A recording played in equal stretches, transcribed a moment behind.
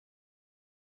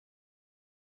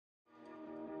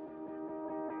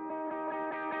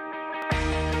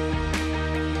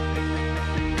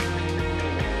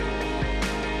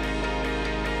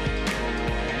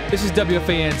This is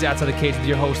WFAN's Outside the Cage with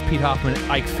your host, Pete Hoffman,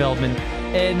 Ike Feldman.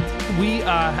 And we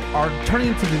are turning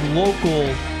into the local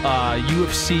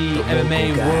UFC,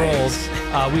 MMA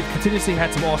world. We've continuously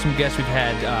had some awesome guests. We've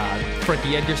had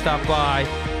Frankie Edgar stop by.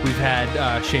 We've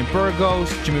had Shane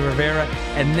Burgos, Jimmy Rivera.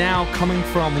 And now coming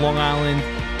from Long Island,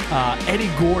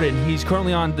 Eddie Gordon. He's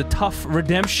currently on the Tough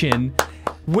Redemption.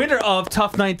 Winner of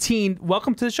Tough 19.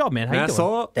 Welcome to the show, man. How you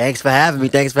doing? Thanks for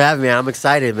having me. I'm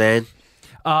excited, man.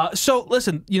 So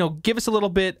listen, give us a little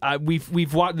bit. We're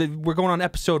going on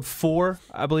episode 4,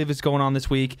 I believe it's going on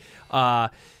this week.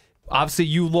 Obviously,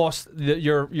 you lost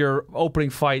your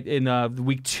opening fight in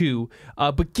week 2,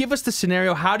 but give us the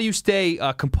scenario. How do you stay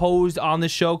composed on the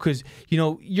show? Because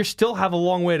you still have a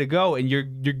long way to go, and you're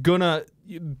gonna.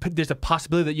 There's a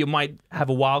possibility that you might have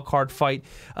a wild card fight.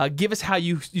 Give us how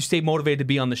you stay motivated to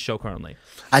be on the show currently.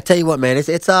 I tell you what, man, it's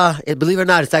believe it or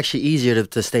not, it's actually easier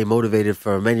to stay motivated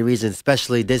for many reasons,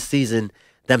 especially this season,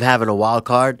 them having a wild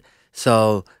card.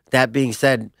 So that being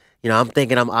said, I'm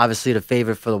thinking I'm obviously the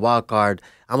favorite for the wild card.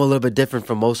 I'm a little bit different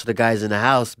from most of the guys in the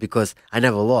house because I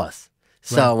never lost.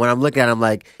 So when I'm looking at it, I'm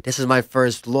like, this is my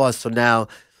first loss. So now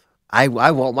I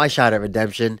want my shot at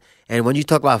redemption. And when you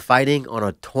talk about fighting on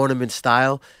a tournament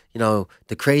style,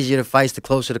 the crazier the fights, the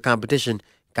closer the competition,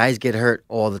 guys get hurt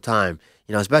all the time.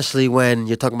 Especially when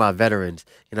you're talking about veterans.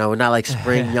 We're not like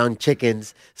spring young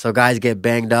chickens, so guys get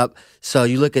banged up. So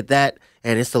you look at that,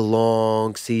 and it's a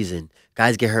long season.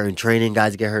 Guys get hurt in training,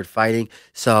 guys get hurt fighting.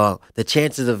 So the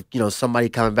chances of, somebody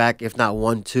coming back, if not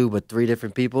 1, 2, but 3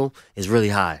 different people, is really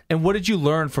high. And what did you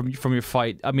learn from your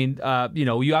fight? I mean,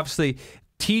 you obviously...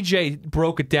 TJ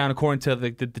broke it down according to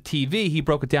the TV. He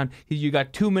broke it down. You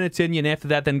got 2 minutes in you, and after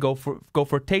that, then go for a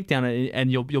takedown,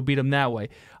 and you'll beat him that way.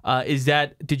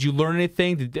 Did you learn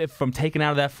anything from taking out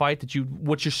of that fight?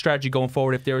 What's your strategy going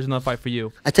forward if there is another fight for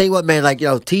you? I tell you what, man.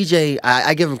 TJ,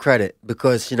 I give him credit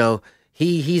because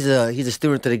he's a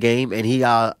student to the game, and he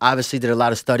obviously did a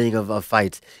lot of studying of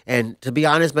fights. And to be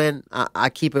honest, man,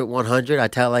 I keep it 100. I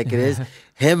tell it like it is.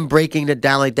 Him breaking it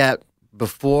down like that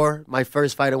before my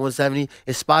first fight at 170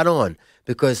 is spot on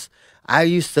because I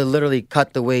used to literally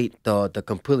cut the weight the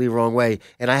completely wrong way,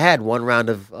 and I had 1 round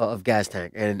of gas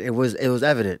tank, and it was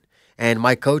evident. And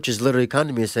my coaches literally come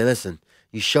to me and say, "Listen,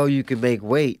 you show you can make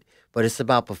weight, but it's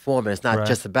about performing. It's not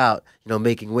just about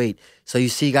making weight." So you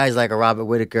see guys like a Robert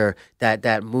Whitaker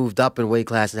that moved up in weight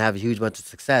class and have a huge bunch of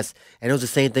success. And it was the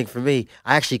same thing for me.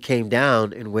 I actually came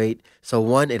down in weight. So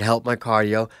one, it helped my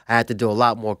cardio. I had to do a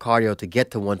lot more cardio to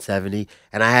get to 170,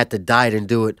 and I had to diet and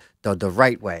do it the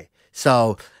right way.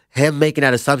 So him making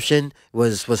that assumption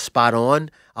was spot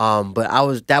on.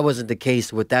 But that wasn't the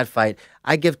case with that fight.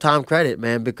 I give Tom credit,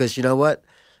 man, because you know what?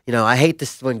 I hate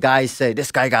this when guys say,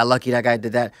 this guy got lucky, that guy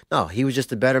did that. No, he was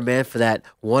just a better man for that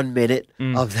 1 minute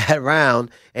of that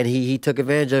round, and he took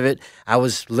advantage of it. I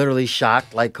was literally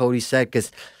shocked, like Cody said,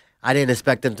 because I didn't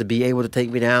expect him to be able to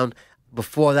take me down.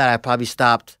 Before that, I probably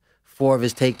stopped 4 of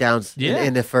his takedowns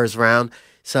in the first round.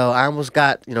 So I almost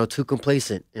got, too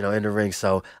complacent, in the ring.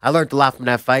 So I learned a lot from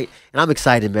that fight, and I'm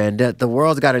excited, man. The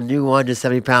world's got a new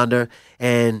 170-pounder,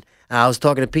 and I was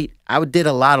talking to Pete. I did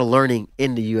a lot of learning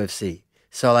in the UFC.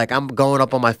 So, I'm going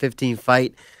up on my 15th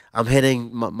fight. I'm hitting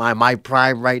my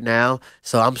prime right now.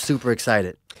 So, I'm super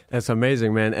excited. That's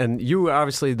amazing, man. And you were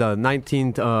obviously the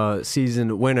 19th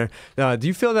season winner. Do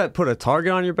you feel that put a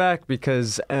target on your back?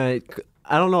 Because I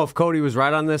don't know if Cody was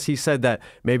right on this. He said that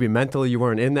maybe mentally you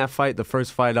weren't in that fight, the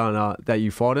first fight on that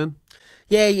you fought in.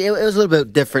 Yeah, it was a little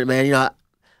bit different, man.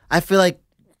 I feel like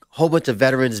a whole bunch of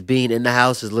veterans being in the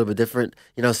house is a little bit different.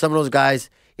 Some of those guys,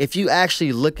 if you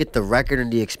actually look at the record and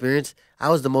the experience, I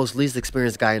was the most least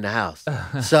experienced guy in the house.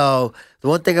 So the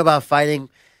one thing about fighting,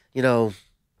 you're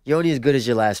only as good as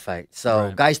your last fight.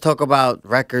 So guys talk about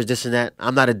records, this and that.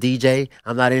 I'm not a DJ.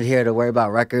 I'm not in here to worry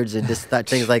about records and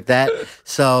things like that.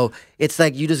 So it's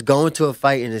like you just go into a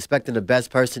fight and expecting the best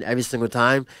person every single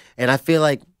time. And I feel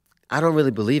like I don't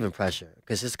really believe in pressure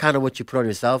because it's kind of what you put on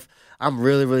yourself. I'm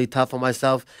really, really tough on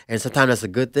myself, and sometimes that's a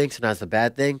good thing, sometimes it's a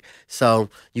bad thing. So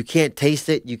you can't taste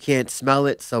it, you can't smell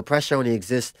it. So pressure only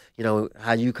exists,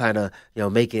 how you kind of,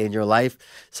 make it in your life.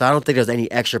 So I don't think there's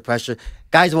any extra pressure.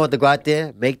 Guys want to go out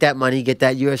there, make that money, get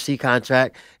that UFC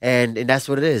contract, and that's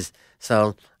what it is.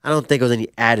 So I don't think there was any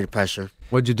added pressure.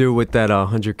 What'd you do with that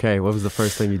 $100K? What was the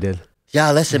first thing you did?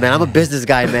 Yeah, listen, man, I'm a business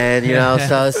guy, man,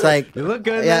 so it's like... You look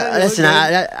good, yeah, man.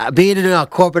 Listen, being in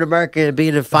corporate America and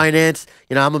being in finance,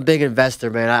 I'm a big investor,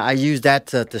 man. I use that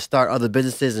to start other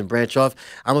businesses and branch off.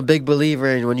 I'm a big believer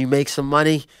in when you make some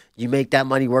money, you make that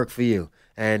money work for you.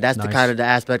 And that's the kind of the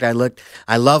aspect I looked.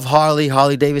 I love Harley.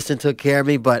 Harley Davidson took care of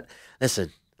me, but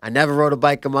listen, I never rode a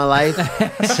bike in my life,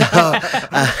 so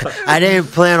I didn't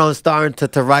plan on starting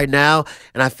to ride now.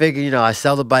 And I figured, I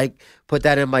sell the bike, put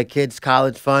that in my kids'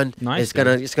 college fund. Nice,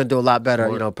 It's gonna do a lot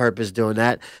better, purpose doing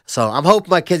that. So I'm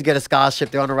hoping my kids get a scholarship.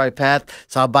 They're on the right path.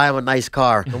 So I'll buy them a nice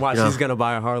car. And watch, he's gonna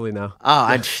buy a Harley now.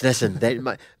 Oh, listen,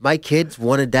 my kids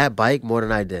wanted that bike more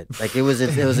than I did. Like it was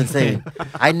insane.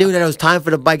 I knew that it was time for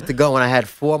the bike to go when I had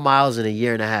 4 miles in a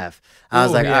year and a half. I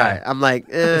was Ooh, like, yeah. all right. I'm like,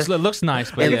 It looks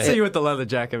nice, but I can see you with the leather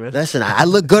jacket, man. Listen, I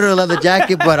look good in a leather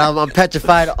jacket, but I'm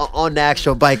petrified on the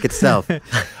actual bike itself.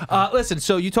 Listen,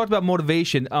 so you talked about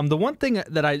motivation. The one thing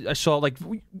that I saw, like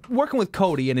working with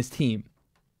Cody and his team,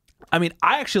 I mean,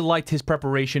 I actually liked his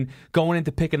preparation going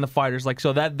into picking the fighters. Like,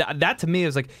 so that to me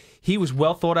is like he was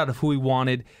well thought out of who he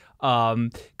wanted.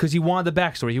 Because he wanted the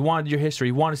backstory, he wanted your history,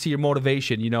 he wanted to see your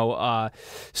motivation,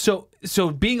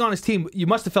 So being on his team, you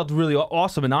must have felt really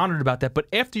awesome and honored about that. But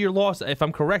after your loss, if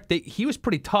I'm correct, he was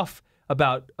pretty tough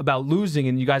about losing,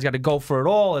 and you guys got to go for it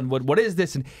all. And what is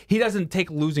this? And he doesn't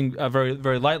take losing very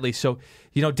very lightly. So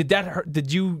did that hurt?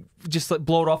 Did you just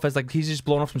blow it off as like he's just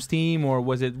blowing off some steam, or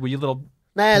were you a little?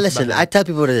 Nah, listen, I tell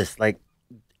people this: like,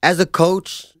 as a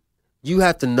coach, you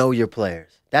have to know your players.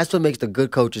 That's what makes the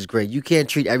good coaches great. You can't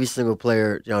treat every single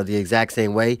player, the exact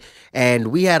same way. And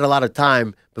we had a lot of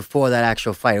time before that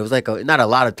actual fight. It was like not a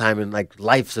lot of time in like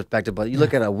life's perspective, but you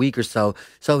look at a week or so.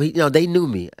 So they knew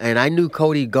me, and I knew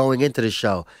Cody going into the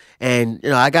show. And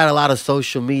I got a lot of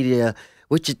social media,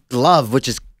 which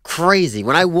is crazy.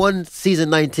 When I won season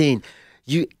 19.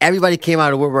 Everybody came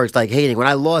out of the woodworks like hating. When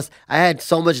I lost, I had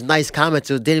so much nice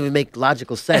comments it didn't even make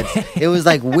logical sense. It was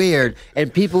like weird,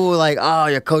 and people were like, "Oh,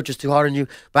 your coach is too hard on you,"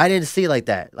 but I didn't see it like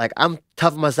that. Like I'm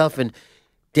tough on myself, and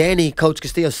Coach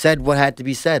Castillo said what had to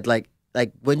be said. Like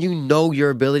when you know your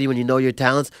ability, when you know your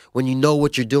talents, when you know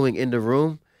what you're doing in the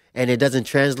room, and it doesn't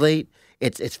translate,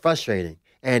 it's frustrating.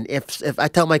 And if I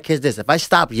tell my kids this, if I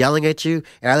stop yelling at you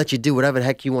and I let you do whatever the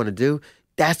heck you want to do,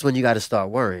 that's when you got to start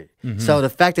worrying. Mm-hmm. So the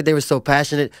fact that they were so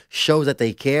passionate shows that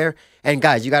they care. And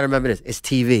guys, you got to remember this: it's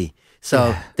TV.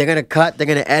 So they're gonna cut, they're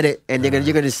gonna edit, and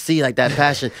you're gonna see like that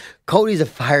passion. Cody's a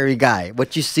fiery guy.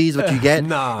 What you see is what you get.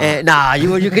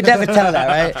 You could never tell that,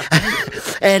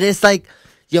 right? And it's like,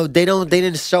 they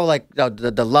didn't show like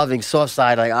the loving soft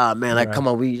side. Like, man, like come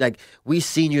on, we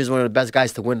seen you as one of the best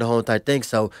guys to win the whole entire thing.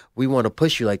 So we want to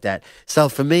push you like that. So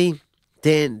for me.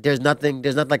 Then there's nothing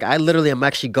like I literally am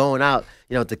actually going out,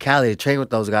 to Cali to train with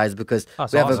those guys because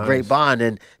we have a great bond.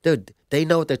 And dude, they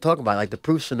know what they're talking about. Like the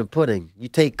proof's in the pudding. You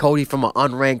take Cody from an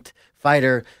unranked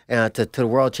fighter to the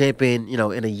world champion,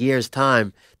 in a year's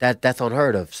time. That's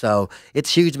unheard of. So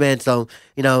it's huge, man. So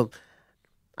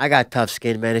I got tough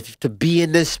skin, man. To be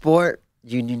in this sport,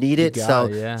 you need it.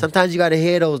 Sometimes you got to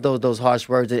hear those harsh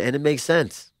words, and it makes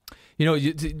sense.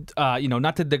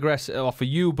 Not to digress off of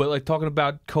you, but like talking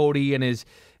about Cody and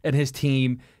his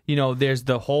team, there's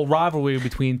the whole rivalry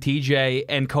between TJ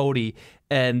and Cody,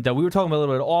 and we were talking about a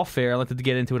little bit off air. I'd like to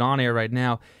get into it on air right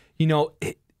now.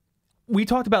 We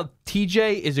talked about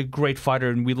TJ is a great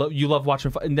fighter, and you love watching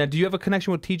him fight. And then, do you have a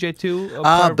connection with TJ too?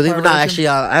 Believe it or not, actually,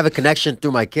 I have a connection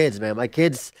through my kids, man. My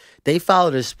kids, they follow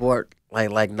this sport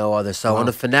like no other. So on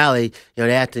the finale,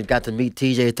 they got to meet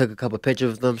TJ, took a couple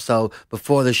pictures of them. So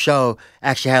before the show,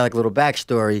 actually had like a little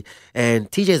backstory. And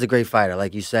TJ's a great fighter,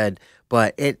 like you said,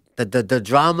 but the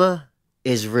drama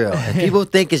is real. If people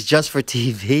think it's just for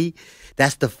TV,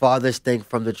 that's the farthest thing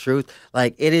from the truth.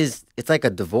 Like it's like a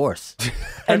divorce.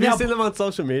 Have you seen them on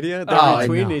social media? They're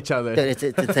retweeting each other. It's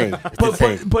insane. It's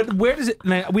insane. But where does it?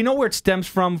 Man, we know where it stems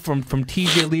from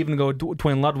TJ leaving to go to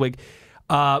Dwayne Ludwig.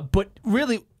 But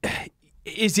really,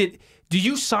 is it? Do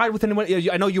you side with anyone?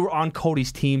 I know you were on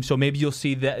Cody's team, so maybe you'll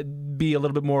see that be a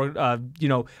little bit more,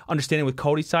 understanding with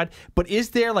Cody's side. But is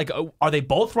there are they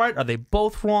both right? Are they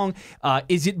both wrong?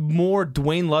 Is it more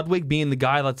Dwayne Ludwig being the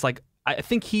guy that's like? I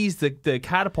think he's the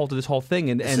catapult to this whole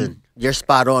thing. Listen, you're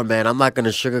spot on, man. I'm not going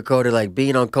to sugarcoat it. Like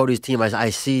being on Cody's team,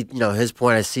 I see his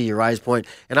point. I see Uriah's point,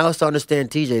 and I also understand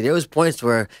TJ. There was points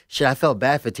where I felt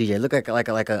bad for TJ. Look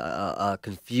like a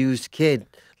confused kid,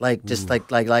 just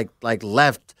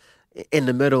left in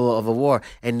the middle of a war,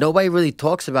 and nobody really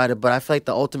talks about it. But I feel like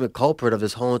the ultimate culprit of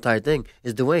this whole entire thing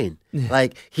is Dwayne.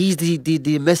 Like he's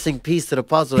the missing piece to the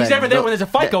puzzle. He's never there when there's a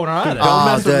fight going on. Don't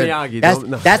mess with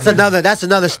Miyagi. That's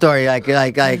another story. Like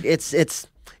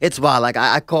it's wild. Like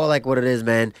I call what it is,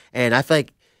 man. And I feel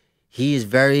like he is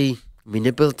very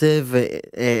manipulative,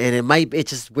 and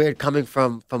it's just weird coming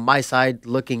from my side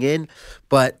looking in,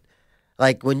 but.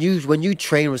 Like when you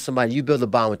train with somebody, you build a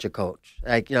bond with your coach.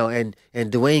 And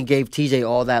Dwayne gave TJ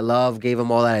all that love, gave him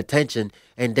all that attention,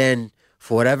 and then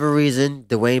for whatever reason,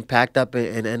 Dwayne packed up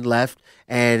and left.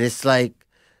 And it's like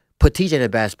put TJ in a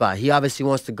bad spot. He obviously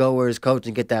wants to go where his coach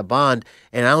and get that bond.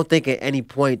 And I don't think at any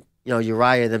point,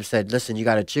 Uriah and them said, listen, you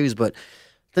got to choose. But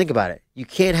think about it. You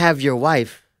can't have your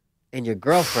wife and your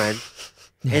girlfriend,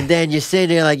 and then you're sitting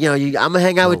there like, I'm going to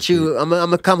hang out with you. I'm going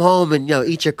to come home and,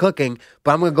 eat your cooking,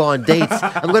 but I'm going to go on dates.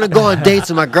 I'm going to go on dates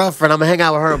with my girlfriend. I'm going to hang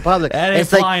out with her in public. That ain't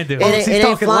flying, dude. It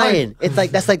ain't flying. It's like,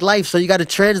 that's like life. So you got to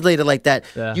translate it like that.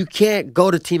 Yeah. You can't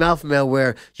go to Team Alpha Male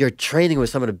where you're training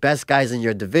with some of the best guys in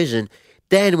your division.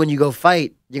 Then when you go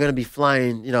fight, you're going to be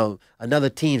flying, another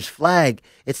team's flag.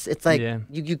 It's like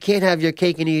you can't have your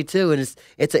cake and eat it too. And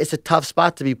it's a tough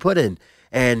spot to be put in.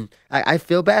 And I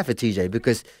feel bad for TJ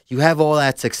because you have all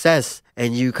that success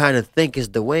and you kind of think it's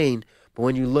Dwayne. But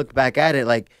when you look back at it,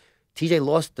 like TJ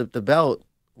lost the belt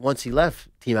once he left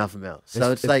Team Alpha Male.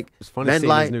 So it's like it's funny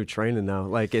seeing his new training now.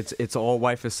 Like it's all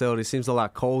white facility. Seems a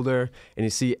lot colder, and you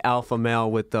see Alpha Male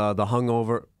with the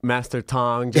hungover Master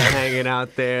Tong just hanging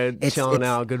out there, chilling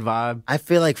out, good vibe. I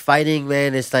feel like fighting,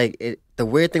 man. It's like the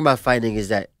weird thing about fighting is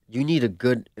that you need a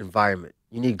good environment.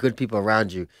 You need good people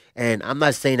around you. And I'm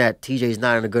not saying that TJ's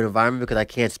not in a good environment because I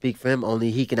can't speak for him. Only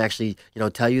he can actually,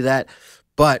 tell you that.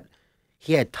 But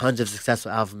he had tons of success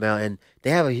with Alpha Male, and they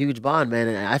have a huge bond, man.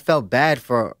 And I felt bad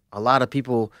for a lot of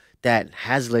people that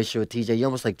has a relationship with TJ. You're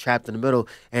almost like trapped in the middle,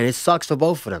 and it sucks for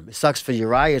both of them. It sucks for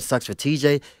Uriah. It sucks for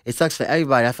TJ. It sucks for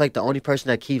everybody. I feel like the only person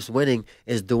that keeps winning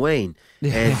is Dwayne,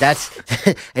 and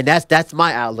that's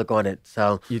my outlook on it.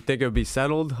 So you think it would be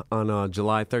settled on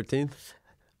July 13th?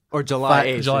 Or July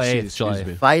 8th. July 8th. Excuse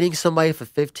me. Fighting somebody for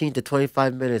 15 to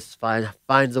 25 minutes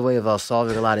finds a way of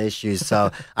solving a lot of issues. So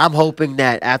I'm hoping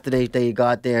that after they go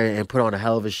out there and put on a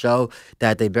hell of a show,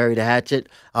 that they bury the hatchet.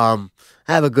 I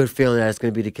have a good feeling that it's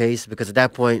going to be the case because at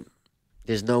that point,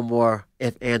 there's no more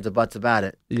ifs, ands, or buts about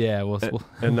it. Yeah.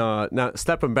 And now,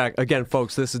 stepping back, again,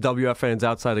 folks, this is WFAN's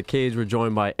Outside the Cage. We're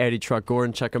joined by Eddie Truck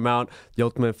Gordon. Check him out. The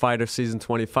Ultimate Fighter Season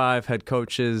 25. Head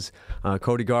coaches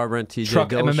Cody Garber and TJ Truck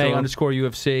Dillashaw. MMA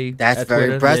 _UFC. That's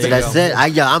very impressive. That's it.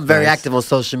 I'm very active on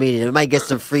social media. We might get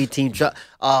some free team truck.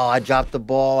 Oh, I dropped the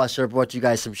ball. I should have brought you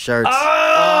guys some shirts.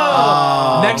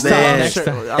 Oh, next man.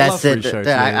 time. That's it. Shirts,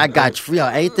 I got free.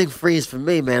 Anything free is for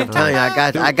me, man. I'm telling you,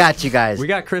 I got you guys. We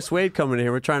got Chris Wade coming in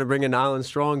here. We're trying to bring in Island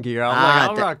Strong gear.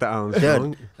 I'll rock the Island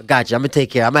Strong. Dude, got you. I'm gonna take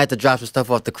care. I might have to drop some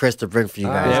stuff off the Chris to bring for you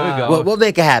guys. There we go. We'll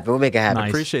make it happen. Nice.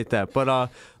 Appreciate that.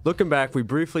 But looking back, we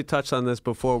briefly touched on this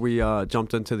before we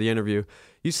jumped into the interview.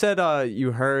 You said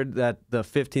you heard that the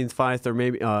 15th fight, or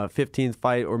maybe 15th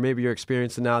fight, or maybe you're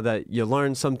experiencing now that you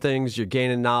learned some things, you're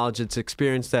gaining knowledge. It's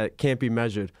experience that can't be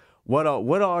measured. What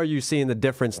are you seeing the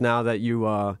difference now that you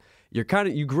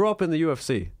grew up in the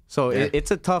UFC? So it's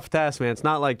a tough task, man. It's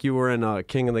not like you were in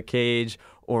King of the Cage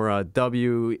or a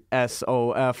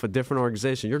WSOF, a different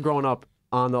organization. You're growing up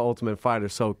on the Ultimate Fighter.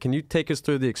 So can you take us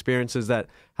through the experiences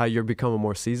how you're becoming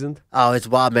more seasoned? Oh, it's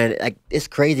wild, man. Like, it's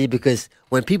crazy because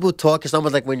when people talk, it's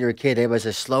almost like when you're a kid. Everybody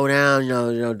says, slow down,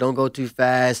 don't go too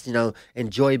fast,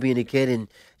 enjoy being a kid. And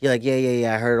you're like,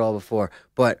 yeah, I heard it all before.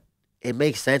 But it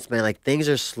makes sense, man. Like, things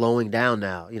are slowing down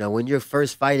now. When you're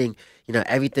first fighting,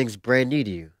 everything's brand new to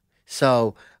you.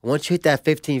 So once you hit that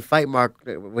 15 fight mark,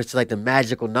 which is like the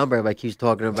magical number everybody keeps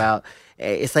talking about,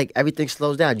 it's like everything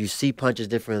slows down. You see punches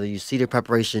differently. You see the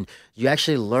preparation. You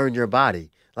actually learn your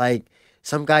body. Like,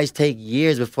 some guys take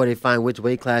years before they find which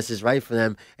weight class is right for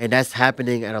them, and that's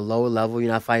happening at a lower level.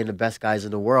 You're not fighting the best guys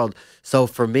in the world. So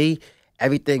for me,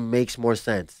 everything makes more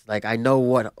sense. Like, I know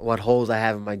what holes I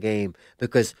have in my game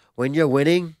because when you're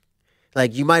winning,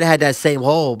 like, you might have had that same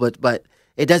hole, but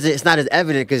it's not as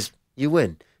evident because you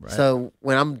win. Right. So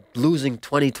when I'm losing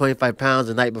 20, 25 pounds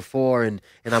the night before and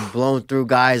I'm blowing through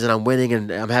guys and I'm winning and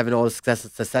I'm having all the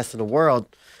success in the world,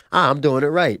 I'm doing it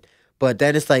right. But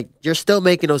then it's like you're still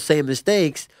making those same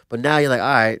mistakes, but now you're like, all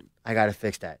right, I got to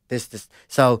fix that. This.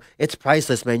 So it's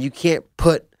priceless, man. You can't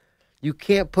put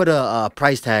a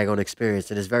price tag on experience,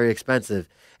 and it's very expensive.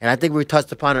 And I think we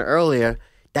touched upon it earlier.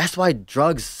 That's why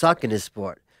drugs suck in this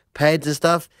sport. Peds and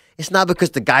stuff. It's not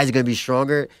because the guys are going to be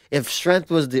stronger. If strength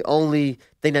was the only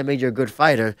thing that made you a good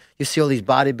fighter, you see all these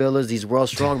bodybuilders, these world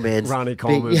strongmen Ronnie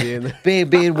Coleman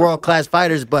being world-class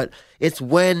fighters. But it's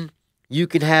when you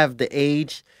can have the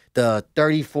age, the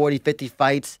 30, 40, 50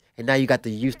 fights, and now you got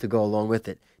the youth to go along with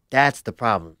it. That's the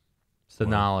problem. It's the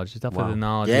knowledge. It's definitely the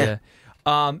knowledge, yeah.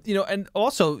 And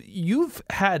also, you've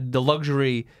had the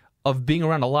luxury of being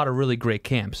around a lot of really great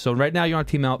camps. So right now you're on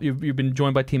Team Alpha. You've been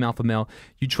joined by Team Alpha Male.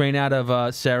 You train out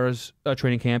of Sarah's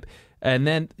training camp. And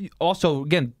then also,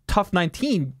 again, Tough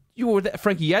 19, you were with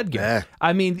Frankie Edgar. Yeah.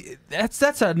 I mean, that's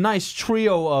a nice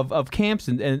trio of camps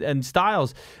and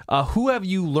styles. Who have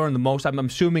you learned the most? I'm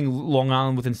assuming Long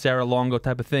Island within Sarah Longo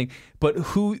type of thing. But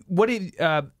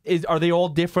are they all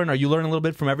different? Are you learning a little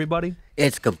bit from everybody?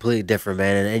 It's completely different,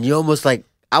 man. And you almost like,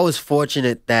 I was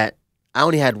fortunate that I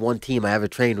only had one team I ever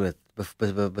trained with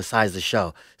besides the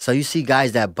show. So you see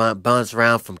guys that bounce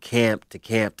around from camp to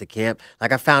camp to camp.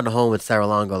 Like I found a home with Sarah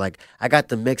Longo. Like I got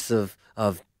the mix of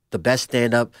the best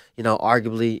stand-up,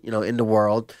 arguably, in the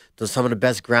world. Some of the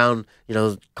best ground,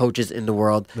 coaches in the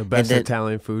world. The best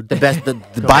Italian food. The best,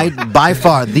 by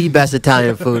far, the best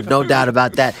Italian food. No doubt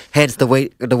about that. Hence the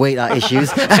weight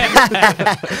issues.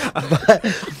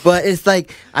 but it's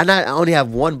like I not only have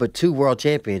one but two world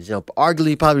champions.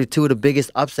 Arguably probably two of the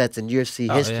biggest upsets in UFC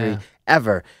history. Yeah.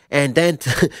 Ever. And then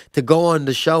to go on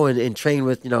the show and train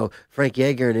with, Frankie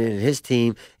Edgar and his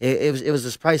team, it was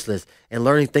just priceless. And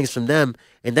learning things from them.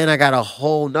 And then I got a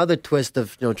whole nother twist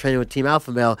of, training with Team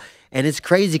Alpha Male. And it's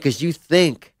crazy because you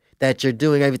think that you're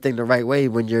doing everything the right way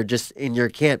when you're just in your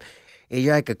camp. And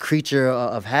you're like a creature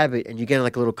of habit and you get in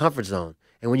like a little comfort zone.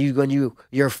 And when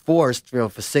you're forced,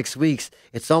 for 6 weeks,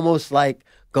 it's almost like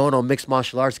going on mixed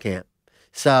martial arts camp.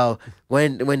 So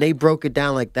when they broke it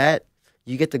down like that,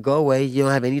 you get to go away, you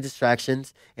don't have any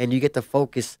distractions, and you get to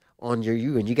focus on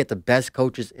you, and you get the best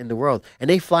coaches in the world. And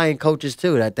they fly in coaches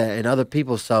too, that and other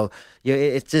people. So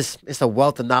it's a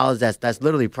wealth of knowledge that's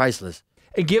literally priceless.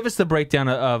 And give us the breakdown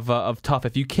of Tough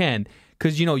if you can,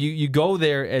 because you go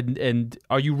there and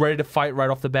are you ready to fight right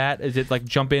off the bat? Is it like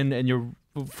jump in and your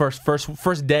first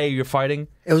day you're fighting?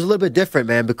 It was a little bit different,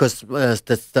 man, because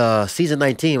the season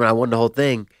 19 when I won the whole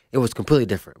thing, it was completely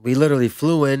different. We literally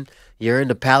flew in. You're in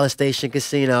the Palace Station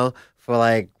Casino for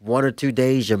like 1 or 2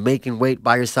 days. You're making weight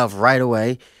by yourself right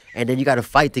away, and then you got to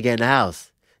fight to get in the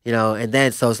house. And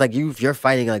then so it's like you're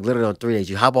fighting like literally on 3 days.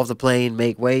 You hop off the plane,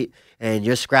 make weight, and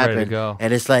you're scrapping. Ready to go.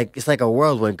 And it's like a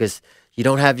whirlwind because you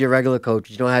don't have your regular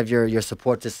coach, you don't have your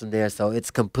support system there, so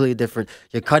it's completely different.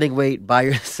 You're cutting weight by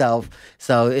yourself,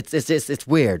 so it's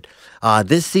weird.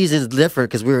 This season is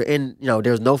different because we were in,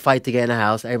 there was no fight to get in the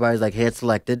house. Everybody's like hand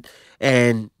selected,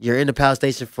 and you're in the Palace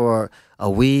Station for a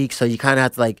week, so you kind of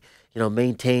have to like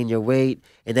maintain your weight,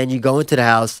 and then you go into the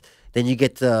house. Then you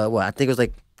get to I think it was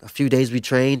like a few days we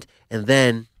trained, and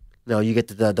then you get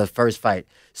to the first fight.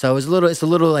 So it's a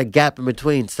little like gap in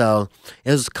between. So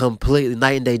it was completely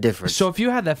night and day difference. So if you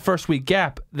had that first week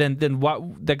gap, then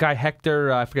what? That guy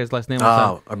Hector, I forget his last name.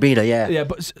 Oh, Urbina, yeah. Yeah,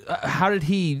 but how did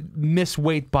he miss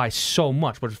weight by so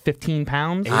much? Was it 15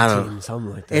 pounds? 18,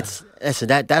 something like that. Listen,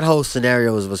 that whole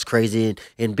scenario was crazy.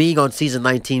 And being on season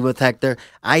 19 with Hector,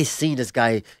 I seen this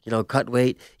guy, cut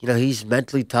weight. He's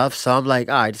mentally tough. So I'm like,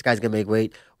 all right, this guy's gonna make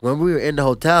weight. When we were in the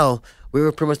hotel, we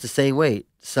were pretty much the same weight.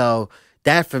 So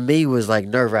that for me was like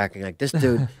nerve-wracking. Like this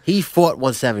dude, he fought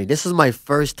 170. This is my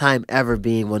first time ever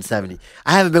being 170.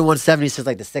 I haven't been 170 since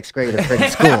like the 6th grade of freaking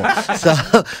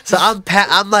school. So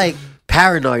I'm like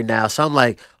paranoid now. So I'm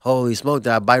like, holy smoke,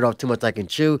 did I bite off too much I can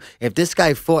chew? If this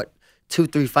guy fought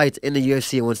 2-3 fights in the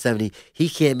UFC at 170, he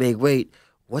can't make weight.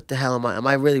 What the hell am I? Am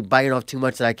I really biting off too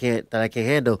much that I can't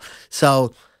handle?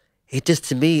 So it just,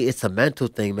 to me, it's a mental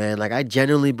thing, man. Like I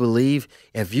genuinely believe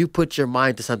if you put your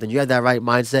mind to something, you have that right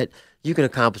mindset, you can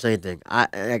accomplish anything.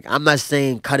 I'm not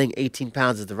saying cutting 18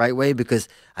 pounds is the right way because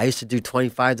I used to do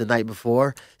 25 the night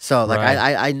before. So like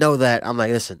Right. I know that I'm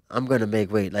like, listen, I'm gonna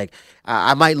make weight. Like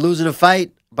I might lose in a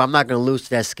fight, but I'm not gonna lose to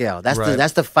that scale. That's Right.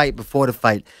 that's the fight before the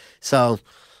fight. So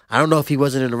I don't know if he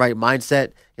wasn't in the right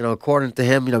mindset. According to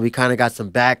him, we kind of got some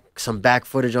back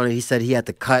footage on it. He said he had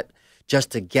to cut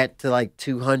just to get to like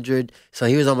 200. So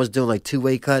he was almost doing like 2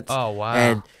 weight cuts. Oh, wow.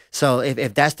 And so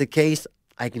if that's the case,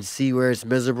 I can see where it's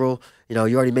miserable. You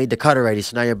already made the cut already,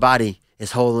 so now your body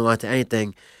is holding on to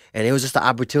anything. And it was just an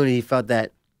opportunity he felt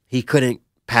that he couldn't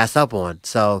pass up on.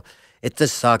 So it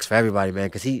just sucks for everybody, man,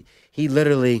 because he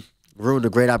literally ruined a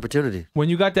great opportunity. When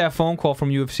you got that phone call from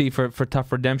UFC for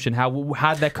Tough Redemption, how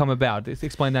did that come about?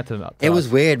 Explain that to them. It was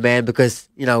weird, man, because,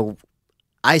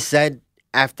 I said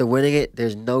after winning it,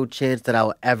 there's no chance that I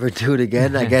will ever do it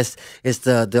again. I guess it's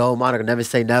the old motto, never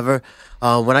say never.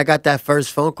 When I got that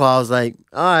first phone call, I was like,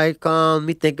 all right, let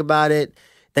me think about it.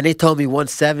 Then they told me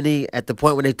 170. At the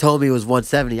point when they told me it was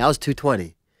 170, I was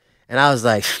 220. And I was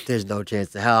like, there's no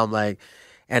chance in hell. I'm like,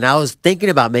 and I was thinking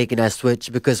about making that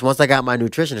switch because once I got my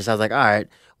nutritionist, I was like, all right,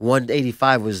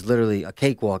 185 was literally a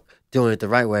cakewalk doing it the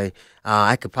right way.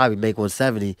 I could probably make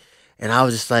 170. And I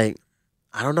was just like,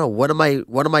 I don't know, what am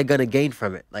I gonna gain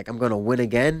from it? Like I'm gonna win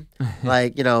again?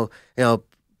 Like,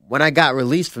 when I got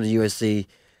released from the USC,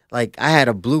 like I had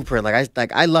a blueprint.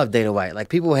 Like I love Dana White. Like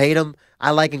people hate him. I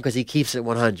like him because he keeps it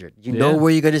 100. You know Yeah.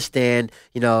 where you're going to stand,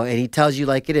 and he tells you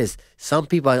like it is. Some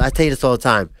people, I tell you this all the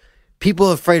time, people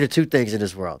are afraid of two things in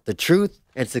this world, the truth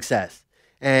and success.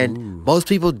 And most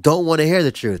people don't want to hear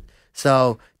the truth.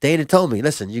 So Dana told me,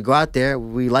 listen, you go out there,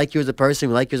 we like you as a person,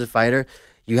 we like you as a fighter.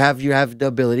 You have the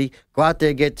ability. Go out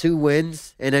there, get 2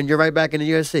 wins, and then you're right back in the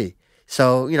UFC.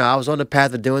 So, I was on the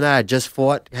path of doing that. I just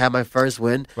fought, had my first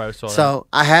win. Right, I saw so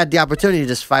I had the opportunity to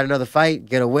just fight another fight,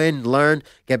 get a win, learn,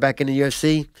 get back in the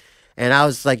UFC. And I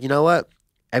was like, you know what?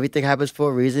 Everything happens for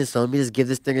a reason, so let me just give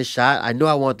this thing a shot. I knew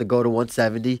I wanted to go to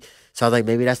 170, so I was like,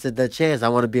 maybe that's the chance. I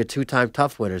want to be a 2-time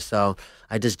tough winner, so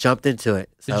I just jumped into it.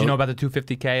 Did you know about the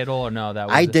 250K at all, or no? That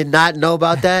was I did not know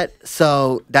about that,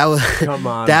 so that was Come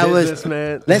on, that business,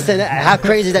 man. Listen, how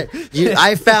crazy is that?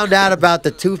 I found out about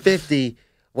the 250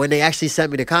 when they actually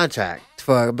sent me the contract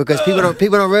because people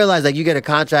don't realize like you get a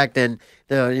contract and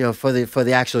for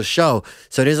the actual show.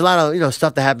 So there's a lot of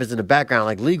stuff that happens in the background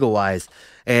like legal wise.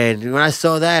 And when I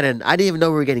saw that, and I didn't even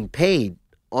know we were getting paid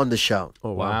on the show.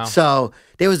 Oh wow! So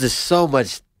there was just so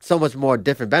much more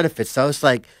different benefits. So it's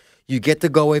like you get to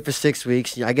go away for 6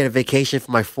 weeks. I get a vacation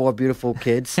for my 4 beautiful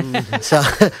kids.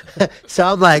 so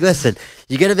I'm like, listen,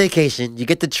 you get a vacation, you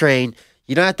get to train,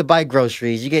 you don't have to buy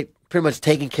groceries, you get pretty much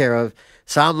taken care of.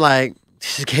 So I'm like,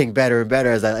 this is getting better and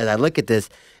better as I look at this.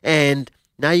 And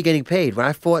now you're getting paid. When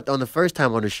I fought on the first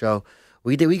time on the show,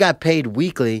 we got paid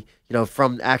weekly,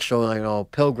 from actual,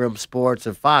 Pilgrim Sports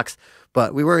and Fox,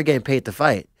 but we weren't getting paid to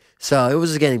fight. So it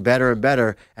was just getting better and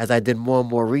better as I did more and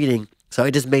more reading. So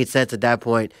it just made sense at that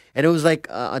point. And it was like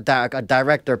a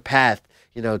director path,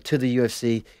 to the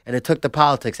UFC, and it took the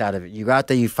politics out of it. You go out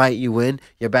there, you fight, you win,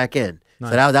 you're back in.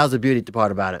 Nice. So that was the beauty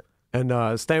part about it.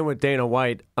 And staying with Dana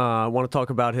White, I want to talk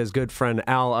about his good friend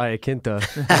Al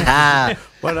Iaquinta.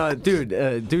 But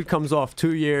dude comes off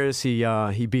 2 years.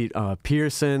 He beat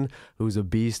Pearson, who's a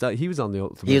beast. He was on the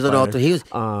Ultimate Fighter. He was on the Ultimate. He was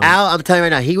Al. I'm telling you right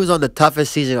now, he was on the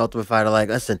toughest season of Ultimate Fighter. Like,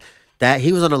 listen, that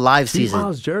he was on a live season.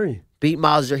 Beat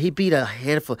Miles Jury. He beat a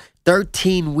handful.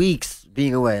 13 weeks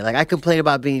being away. Like I complained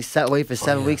about being set away for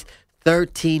 7 weeks.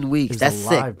 13 weeks. That's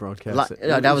sick. Broadcast.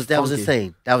 That was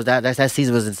insane. That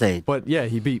season was insane. But yeah,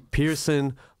 he beat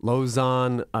Pearson,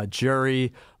 Lozon,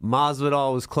 Jury.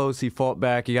 Masvidal was close. He fought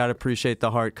back. You got to appreciate the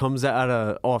heart. Comes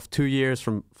off 2 years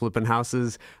from flipping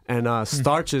houses and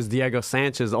starches Diego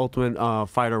Sanchez, Ultimate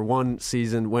Fighter 1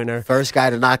 season winner. First guy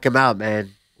to knock him out,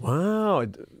 man. Wow.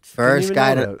 First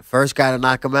guy to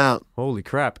knock him out. Holy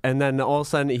crap. And then all of a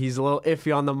sudden he's a little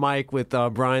iffy on the mic with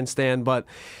Brian Stan, but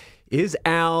is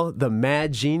Al the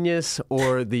mad genius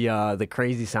or the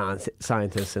crazy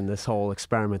scientist in this whole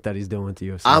experiment that he's doing with the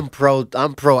UFC? I'm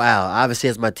pro Al. Obviously,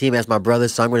 as my team, as my brother,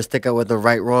 so I'm going to stick up with the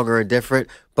right, wrong, or indifferent.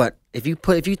 But if you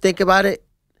think about it,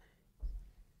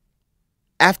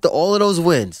 after all of those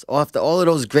wins, after all of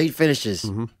those great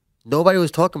finishes, nobody was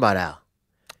talking about Al.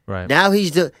 Right now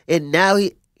he's the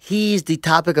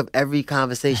topic of every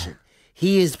conversation.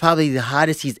 He is probably the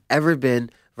hottest he's ever been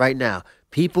right now.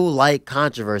 People like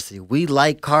controversy. We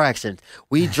like car accidents.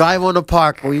 We drive on the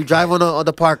park. We drive on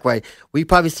the parkway. We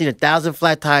probably seen 1,000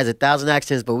 flat tires, 1,000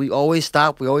 accidents, but we always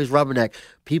stop. We always rubberneck.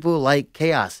 People like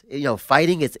chaos.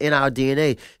 Fighting is in our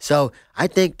DNA. So I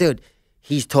think, dude,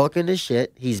 he's talking this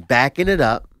shit. He's backing it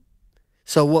up.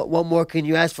 So what more can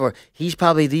you ask for? He's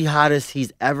probably the hottest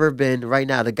he's ever been right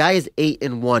now. The guy is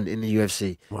 8-1 in the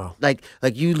UFC. Wow. Like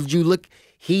you look,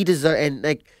 he deserves, and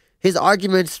like his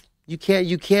arguments. You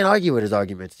can't argue with his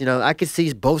arguments. I could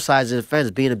see both sides of the fence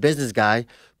being a business guy,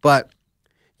 but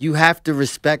you have to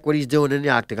respect what he's doing in the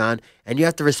octagon, and you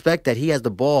have to respect that he has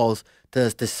the balls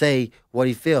to say what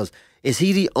he feels. Is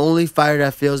he the only fighter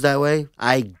that feels that way?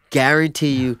 I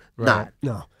guarantee you not.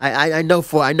 No. I know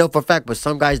for a fact, but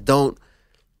some guys don't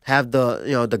have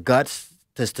the guts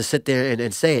to sit there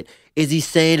and say it. Is he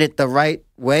saying it the right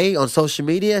way on social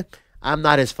media? I'm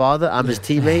not his father. I'm his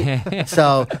teammate.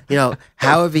 So,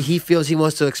 however he feels he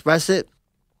wants to express it,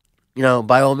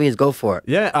 by all means, go for it.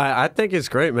 Yeah, I think it's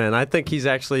great, man. I think he's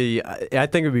actually, I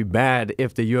think it would be bad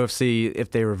if the UFC,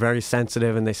 if they were very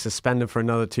sensitive and they suspend him for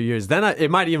another 2 years. Then it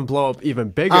might even blow up even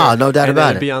bigger. Oh, no doubt about it.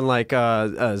 It'd be on like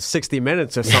 60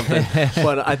 Minutes or something.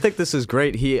 But I think this is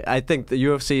great. I think the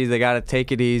UFC, they got to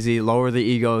take it easy, lower the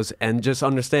egos, and just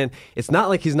understand it's not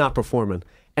like he's not performing.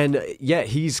 And yeah,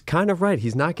 he's kind of right.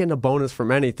 He's not getting a bonus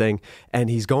from anything, and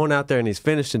he's going out there and he's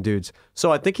finishing dudes.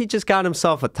 So I think he just got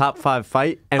himself a top 5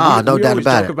 fight. And no we doubt always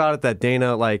about joke it. About it that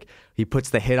Dana, like, he puts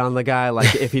the hit on the guy.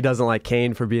 Like, if he doesn't like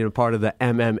Kane for being a part of the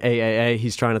MMAAA,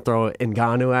 he's trying to throw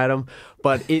Ngannou at him.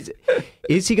 But is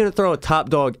he going to throw a top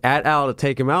dog at Al to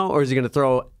take him out, or is he going to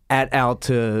throw at Al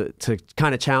to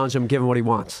kind of challenge him, give him what he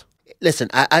wants? Listen,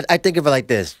 I think of it like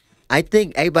this. I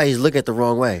think everybody's looking at the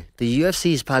wrong way. The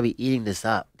UFC is probably eating this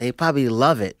up. They probably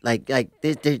love it. Like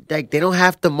they don't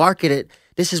have to market it.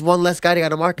 This is one less guy they got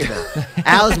to market now.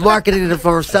 Al's marketing it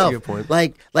for himself. That's a good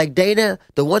point. Like Dana,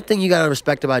 the one thing you got to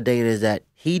respect about Dana is that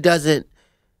he doesn't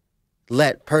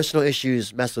let personal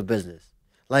issues mess with business.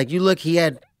 Like you look, he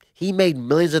made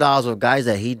millions of dollars with guys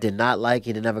that he did not like,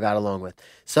 he never got along with.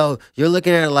 So you're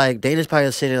looking at it like Dana's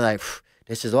probably sitting there like,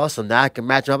 this is awesome. Now I can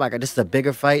match him up. This is a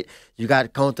bigger fight. You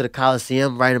got going to the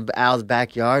Coliseum right in Al's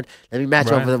backyard. Let me match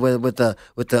him up with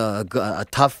a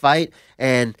tough fight.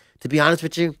 And to be honest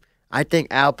with you, I think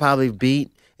Al probably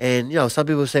beat. And some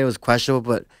people say it was questionable,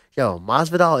 but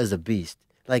Masvidal is a beast.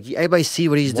 Like everybody see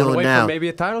what he's doing now. Maybe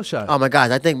a title shot. Oh my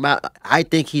gosh, I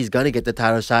think he's gonna get the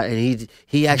title shot, and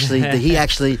he actually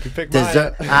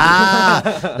deserves.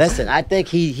 Listen, I think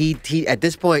he at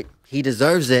this point he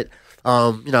deserves it.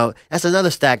 That's another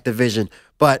stacked division.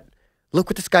 But look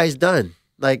what this guy's done.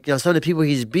 Like some of the people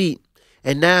he's beat,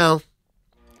 and now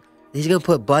he's gonna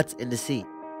put butts in the seat.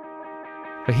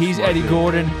 But he's Eddie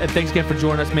Gordon, and thanks again for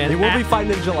joining us, man. He will be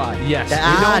fighting in July. Yes.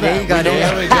 There you go.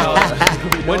 There we go.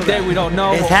 What day, we don't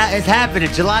know. It's happening.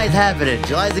 July is happening.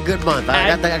 July's a good month.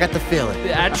 I got the feeling.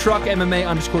 At Truck MMA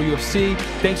 _UFC.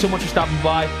 Thanks so much for stopping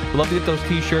by. We'd love to get those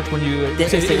T-shirts when you...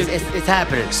 It's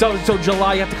happening. So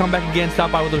July, you have to come back again,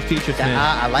 stop by with those T-shirts, man.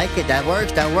 I like it. That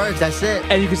works. That's it.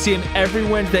 And you can see him every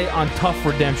Wednesday on Tough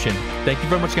Redemption. Thank you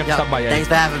very much again for stopping by, Eddie. Thanks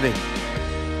for having me.